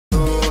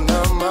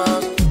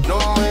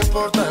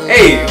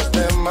Hey,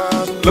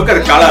 look at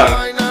the color.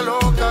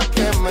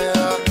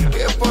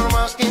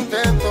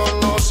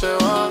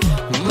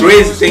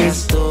 Crazy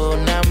things.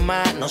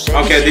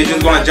 Okay, they're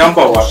just gonna jump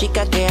over.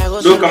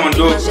 Do come on,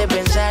 do.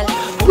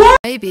 What?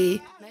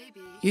 Maybe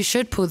you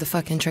should pull the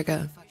fucking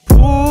trigger.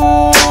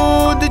 Pull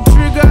the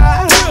trigger.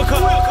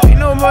 Ain't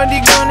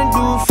nobody gonna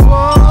do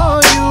for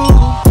you.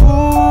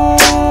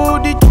 Pull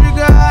the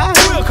trigger.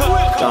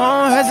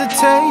 Don't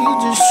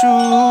hesitate, just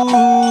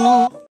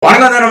shoot.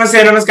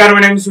 Namaskar, my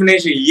name is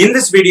Sunesh. In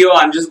this video,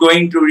 I'm just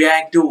going to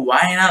react to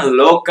Vaina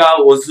Loca,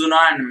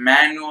 Ozuna and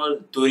Manuel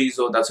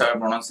Turizo. That's how I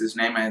pronounce his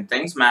name, I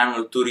think.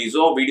 Manuel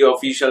Turizo, video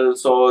official.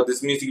 So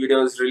this music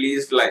video is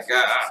released like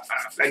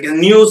a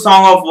new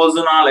song of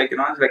Ozuna, like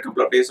like a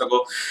couple of days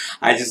ago.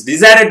 I just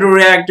decided to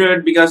react to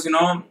it because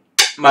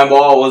my boy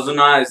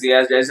Ozuna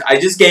is I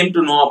just came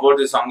to know about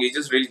this song. He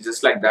just really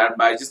just like that,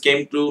 but I just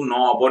came to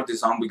know about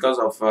this song because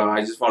of I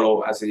just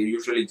follow, as I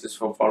usually just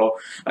follow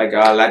like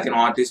Latino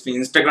artists on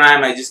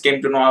Instagram. I just came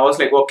to know. I was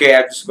like, okay,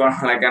 I'm just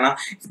gonna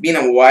it's been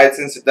a while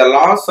since the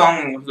last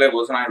song like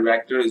Ozuna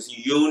reacted is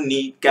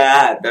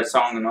Unica. That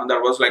song,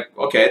 that was like,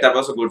 okay, that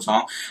was a good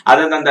song.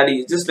 Other than that,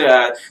 he just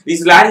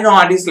these Latino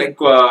artists like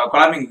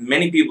collabing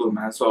many people,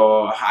 man.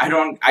 So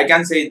I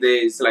can't say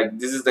this like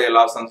this is their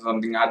last song or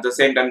something. At the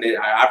same time,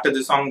 after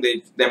this song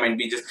they might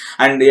be just,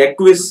 and the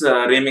Equus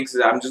remix,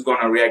 I'm just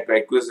gonna react to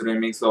Equus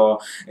remix. So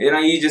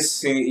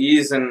he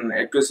is an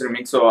Equus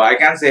remix, so I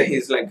can't say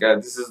he's like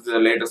this is the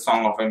latest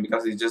song of him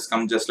because it just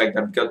comes just like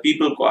that, because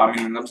people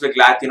it's like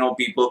Latino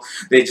people,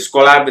 they just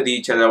collab with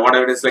each other,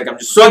 whatever it is. Like I'm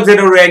just so excited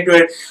to react to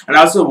it. And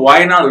also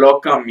Vaina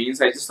Loca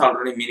means, I just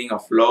already meaning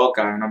of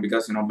Loca,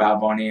 because Bad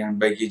Bunny and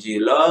Becky G,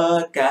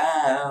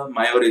 Loca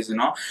Mayores,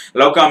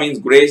 Loca means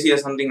crazy or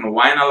something.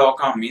 Vaina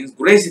Loca means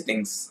crazy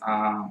things.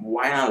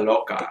 Vaina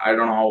Loca, I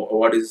don't know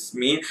what it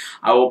means.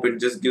 I hope it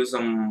just gives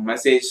some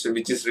message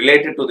which is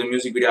related to the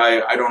music video.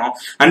 I don't know.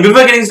 And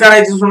before getting started,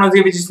 I just want to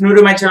say, which is new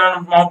to my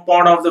channel, I'm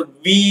part of the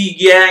V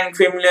gang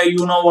family.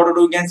 You know what to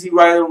do. You can see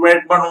why the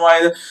red button,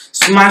 why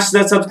smash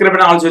that subscribe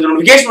and also the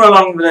notification bell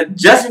along with that,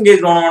 just in case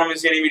you don't want to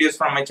miss any videos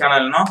from my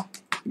channel.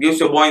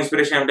 Gives your boy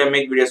inspiration every time I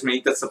make videos.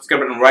 Hit the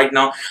subscribe button right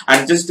now,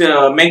 and just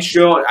make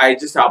sure I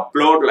just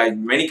upload like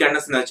many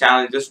contents in the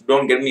channel. Just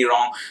don't get me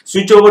wrong,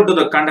 switch over to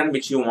the content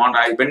which you want.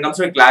 When it comes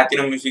to like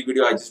Latino music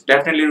video, I just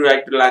definitely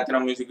react to Latino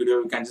music video.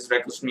 You can just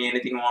request me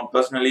anything you want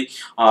personally,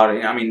 or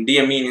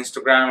DM me in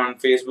Instagram and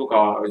Facebook,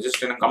 or just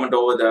comment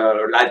over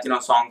the Latino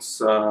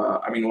songs.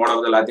 What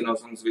are the Latino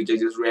songs which I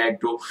just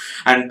react to.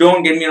 And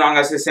don't get me wrong,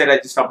 as I said, I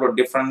just upload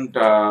different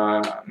there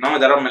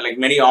are like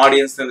many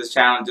audience in this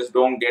channel. Just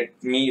don't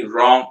get me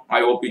wrong. I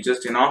hope you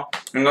just when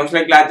it comes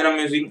like Latino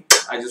music,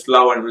 I just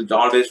love and will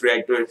always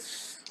react to it.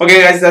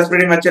 Okay guys, that's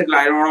pretty much it.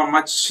 I don't want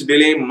much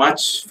delay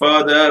much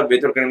further.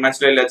 Without getting much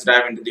delay, let's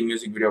dive into the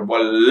music video.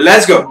 Well,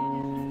 let's go.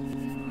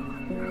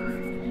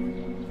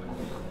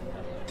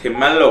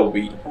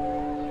 Melody.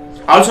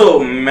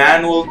 Also,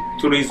 Manuel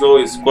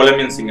Turizo is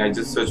Colombian singer. I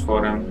just searched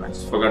for him. I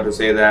just forgot to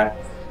say that.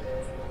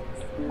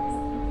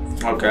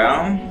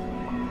 Okay.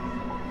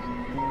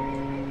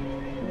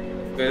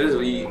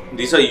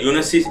 These are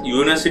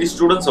university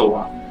students or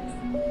what?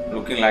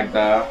 Looking like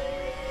that.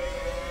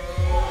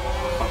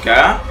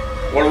 Okay.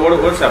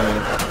 What's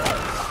happening?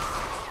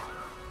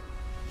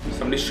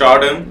 Somebody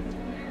shot him.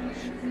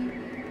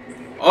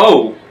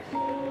 Oh.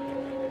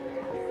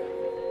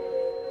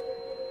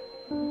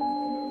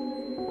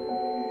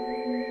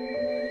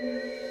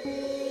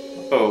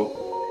 Oh.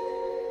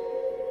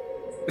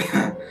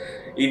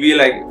 He'd be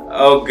like,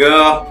 oh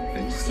girl,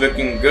 it's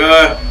looking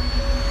good.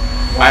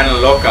 Vaina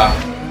Loca.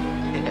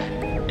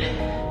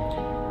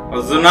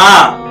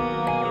 Ozuna.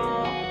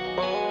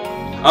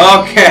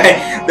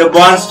 Okay, the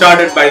bond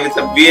started with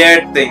the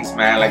weird things,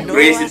 man, like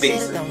crazy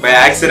things by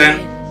accident.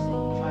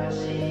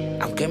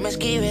 Aunque me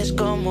esquives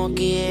como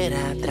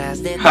quiera,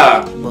 tras de ti,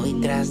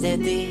 voy tras de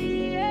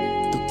ti.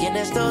 Tú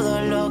tienes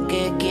todo lo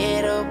que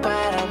quiero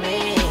para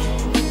mí.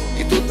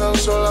 Y tú tan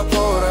sola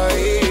por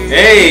ahí.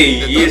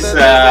 Hey, he's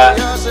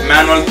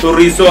Manuel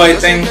Turizo, I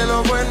think.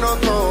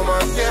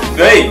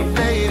 Hey.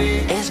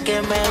 Es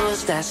que me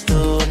gustas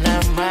tú nada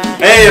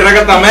más. Hey,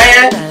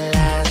 regátame.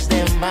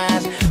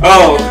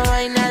 Oh,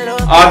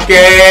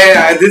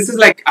 okay. This is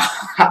like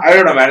I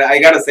don't know, man. I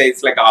gotta say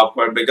it's like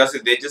awkward because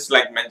they just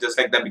like meant just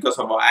like that because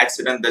of an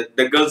accident.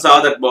 The girl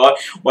saw that boy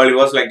while he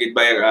was like hit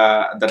by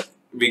that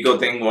Vigo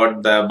thing,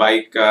 what the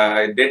bike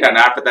did, and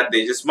after that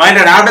they just mind.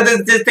 And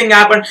after this thing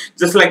happened,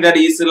 just like that,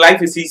 his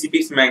life is easy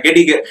peasy, man.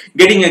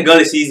 Getting a girl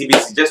is easy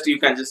peasy. Just you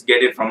can just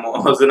get it from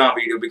Ozuna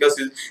video because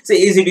it's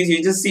easy peasy.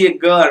 You just see a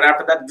girl, and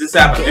after that this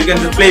happens. You can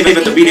just play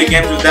with the video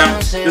games with them,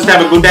 just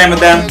have a good time with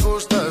them.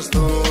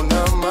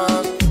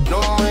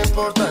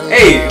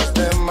 Hey,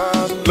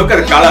 look at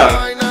the color.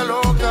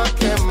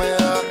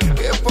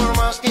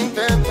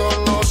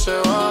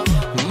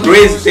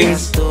 Crazy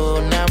things.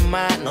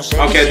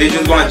 Okay, they're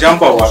just gonna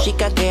jump over.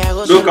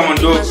 Do come on,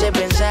 do.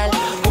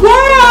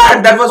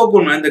 What? That was so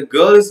cool, man. The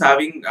girl is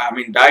having, I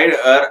mean, dyed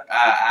her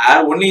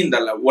hair only in the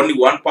only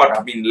one part.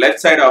 I mean, left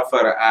side of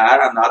her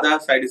hair, and the other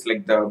side is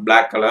like the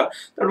black color.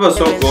 That was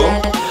so cool.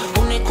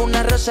 We're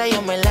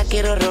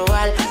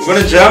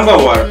gonna jump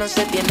over.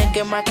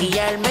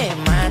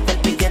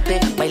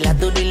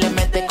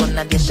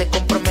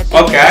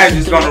 Okay,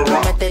 she's gonna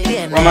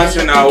romance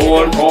in our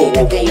world. Oh,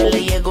 oh, oh.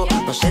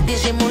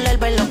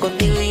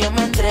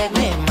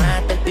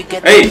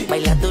 Hey!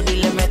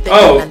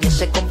 Oh!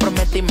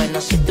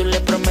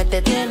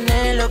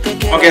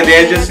 Okay,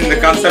 they're just in the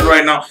concert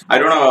right now. I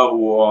don't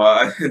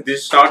know,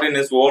 this shot in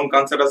his own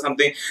concert or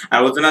something.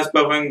 And Ozuna's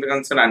performing the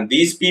concert, and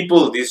these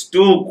people, these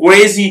two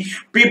crazy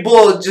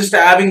people, just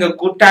having a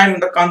good time in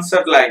the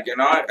concert, like, you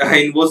know,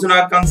 in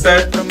Ozuna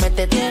concert.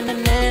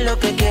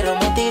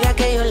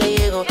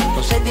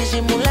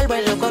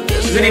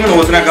 Is it even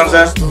Ozuna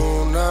concert?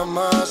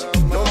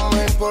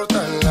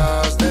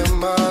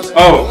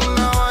 Oh,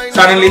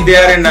 suddenly they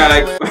are in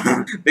like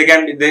they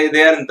are in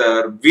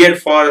the weird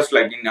forest,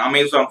 like in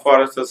Amazon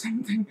forest or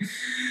something.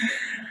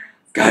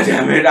 God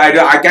damn it!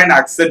 I can't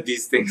accept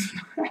these things.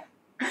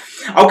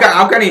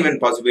 how can even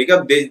possible?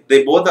 Because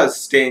they both are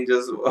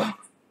strangers.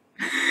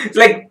 It's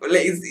like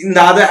in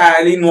the other,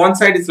 in one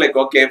side it's like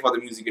okay for the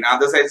music, in the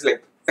other side it's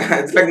like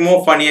it's like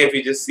more funny if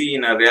you just see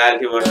in a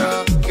reality version.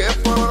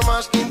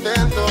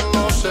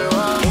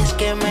 Es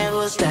que me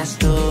gustas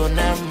tú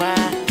nada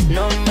más,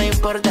 no me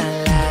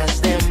importan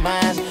las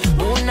demás.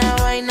 Una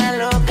vaina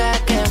loca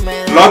que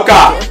me da.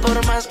 Loca. Que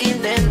por más que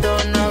intento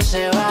no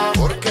se va.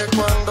 Porque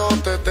cuando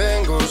te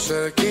tengo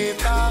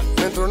cerquita,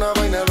 me entra una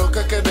vaina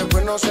loca que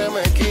después no se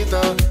me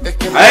quita. Es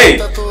que me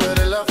gusta, tú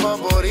eres la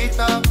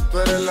favorita, tú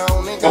eres la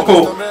única.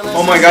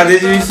 Oh my God,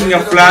 this is using a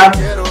flat.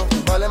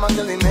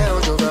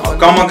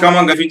 Oh, come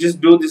on, if we just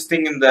do this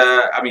thing in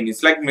the, I mean,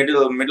 it's like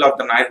middle of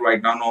the night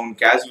right now, no one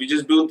cares. We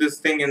just do this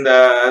thing in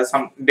the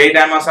some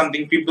daytime or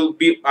something. People,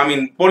 I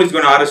mean, police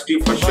gonna arrest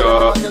you for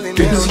sure.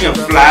 Using a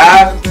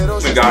flag. Oh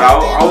my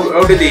God,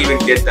 how did they even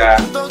get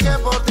that?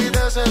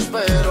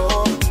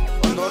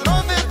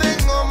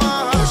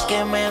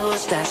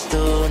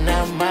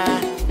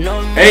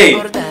 Hey.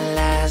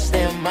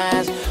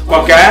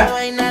 Okay.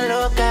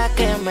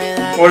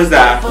 What is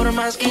that?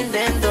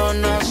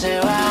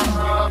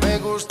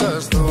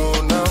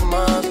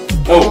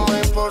 Oh.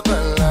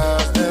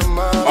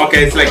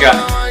 Okay, it's like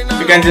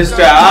you can just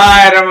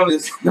I remember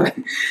this.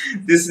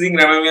 This thing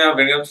remember me of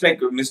when it was like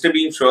Mr.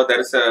 Bean show. There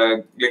is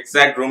a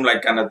exact room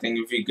like kind of thing.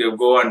 If you could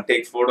go and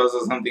take photos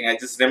or something, I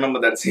just remember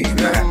that scene.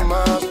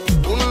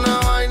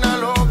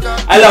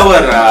 I love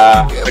her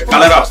the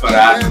color of her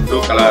hair,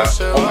 blue color.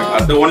 Oh my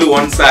God, the only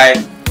one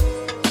side.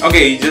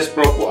 Okay, he just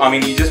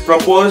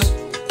proposed.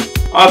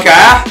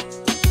 Okay,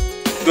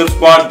 good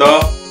spot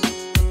though.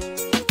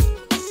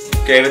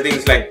 Okay,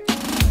 everything's like.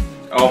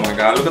 Oh my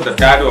God, look at the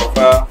tattoo of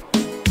her.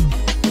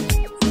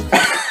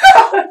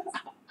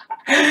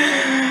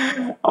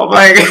 Oh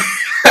my God.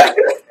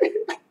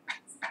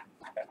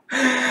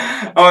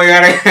 Oh my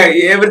God,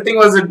 everything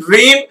was a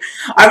dream.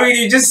 I mean,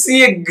 you just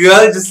see a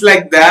girl just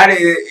like that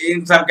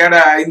in some kind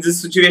of, in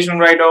this situation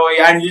right now,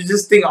 and you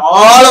just think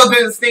all of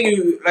this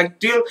thing, like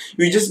till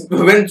you just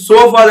went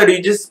so far that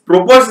you just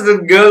proposed to the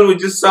girl we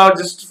just saw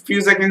just a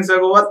few seconds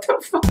ago. What the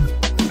fuck?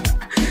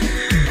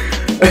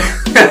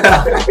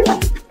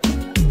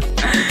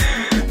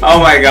 Oh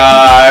my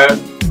God,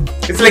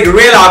 it's like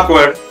real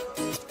awkward.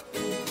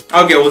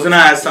 Okay,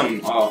 Ozuna has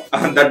some,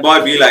 that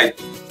boy be like,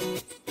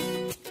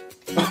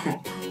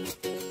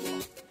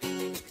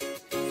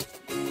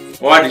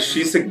 what, is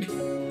she a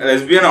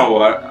lesbian or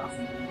what?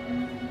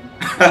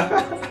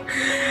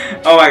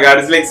 Oh my God,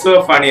 it's like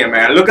so funny,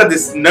 man. Look at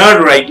this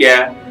nerd right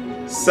here,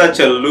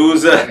 such a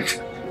loser.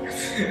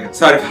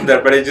 Sorry for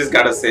that, but I just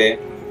gotta say,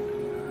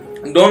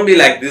 don't be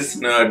like this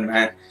nerd,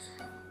 man.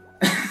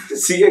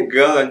 See a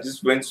girl and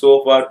just went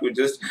so far to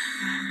just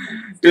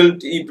till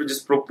he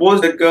just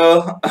proposed a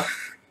girl.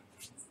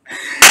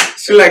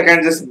 Still, I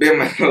can't just bear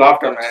my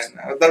laughter,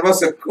 man. That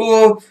was a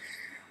cool.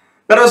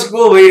 That was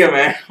cool video,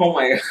 man. Oh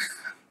my God.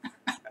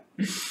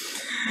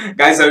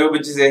 Guys, I hope you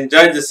just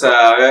enjoyed this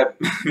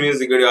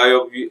music video. I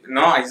hope you,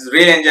 no, I just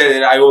really enjoyed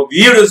it. I hope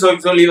you do. So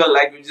if you leave a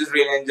like, we just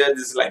really enjoyed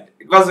this. Like,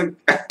 it was a,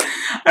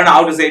 I don't know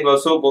how to say it,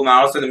 was so cool,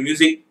 man. Also the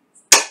music.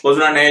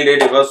 Ozuna nailed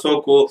it. It was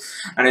so cool,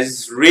 and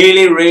it's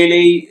really,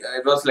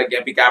 it was like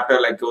epic after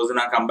like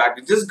Ozuna come back.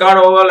 It just got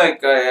over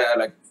like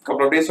a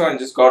couple of days ago and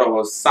just got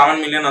over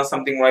 7 million or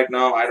something right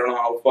now. I don't know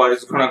how far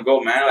it's gonna go,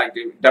 man. Like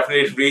it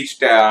definitely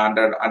reached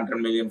under 100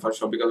 million for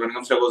sure, because when it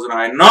comes to Ozuna,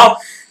 I know.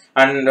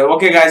 And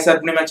okay guys,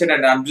 that's pretty much it,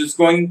 and I'm just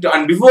going to,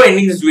 and before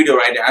ending this video,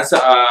 right, as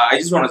I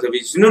just want to say,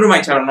 if you're new to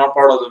my channel, not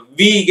part of the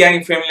V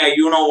Gang family,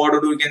 you know what to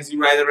do. You can see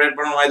right the red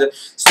button, either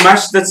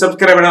smash that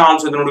subscribe button,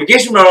 also the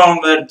notification bell on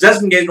there,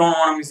 just in case you don't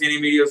want to miss any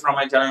videos from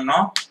my channel, you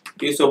know.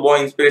 He's so boy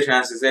inspiration,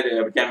 as I said,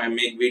 every time I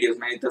make videos,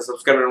 man, hit the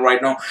subscribe button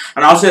right now.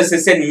 And also, as I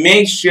said,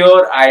 make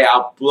sure I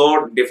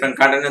upload different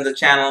content in the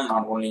channel,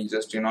 not only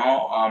just, you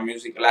know,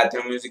 music,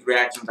 Latino music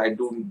reactions. I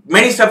do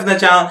many stuff in the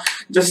channel.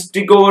 Just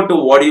stick over to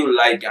what you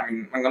like. I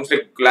mean, when it comes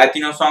to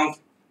Latino songs,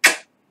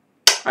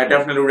 I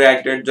definitely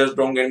reacted. Just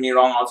don't get me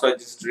wrong. Also, I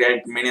just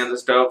react many other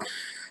stuff.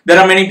 There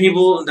are many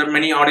people, there are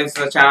many audience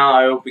in the channel.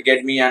 I hope you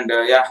get me. And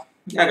yeah,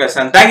 guys.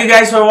 And thank you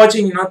guys for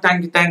watching. You know,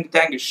 thank you.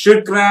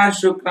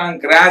 Shukran,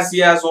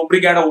 gracias,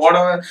 obrigado,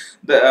 whatever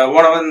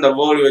in the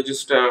world you're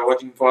just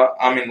watching for.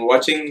 I mean,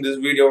 watching this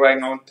video right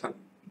now.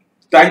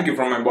 Thank you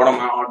from my bottom of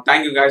my heart.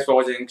 Thank you guys for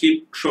watching.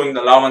 Keep showing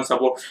the love and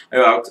support.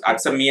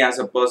 Accept me as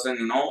a person,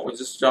 you know. We're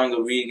just showing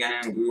the week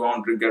and you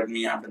won't regret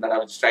me after that. I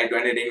will just try to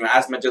entertain you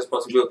as much as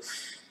possible.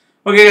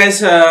 Okay,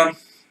 guys.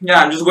 Yeah,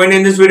 I'm just going to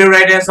end this video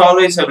right as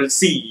always. I will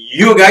see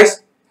you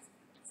guys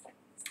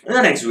in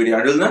the next video.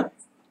 Until then,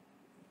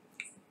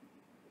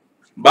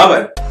 bye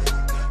bye.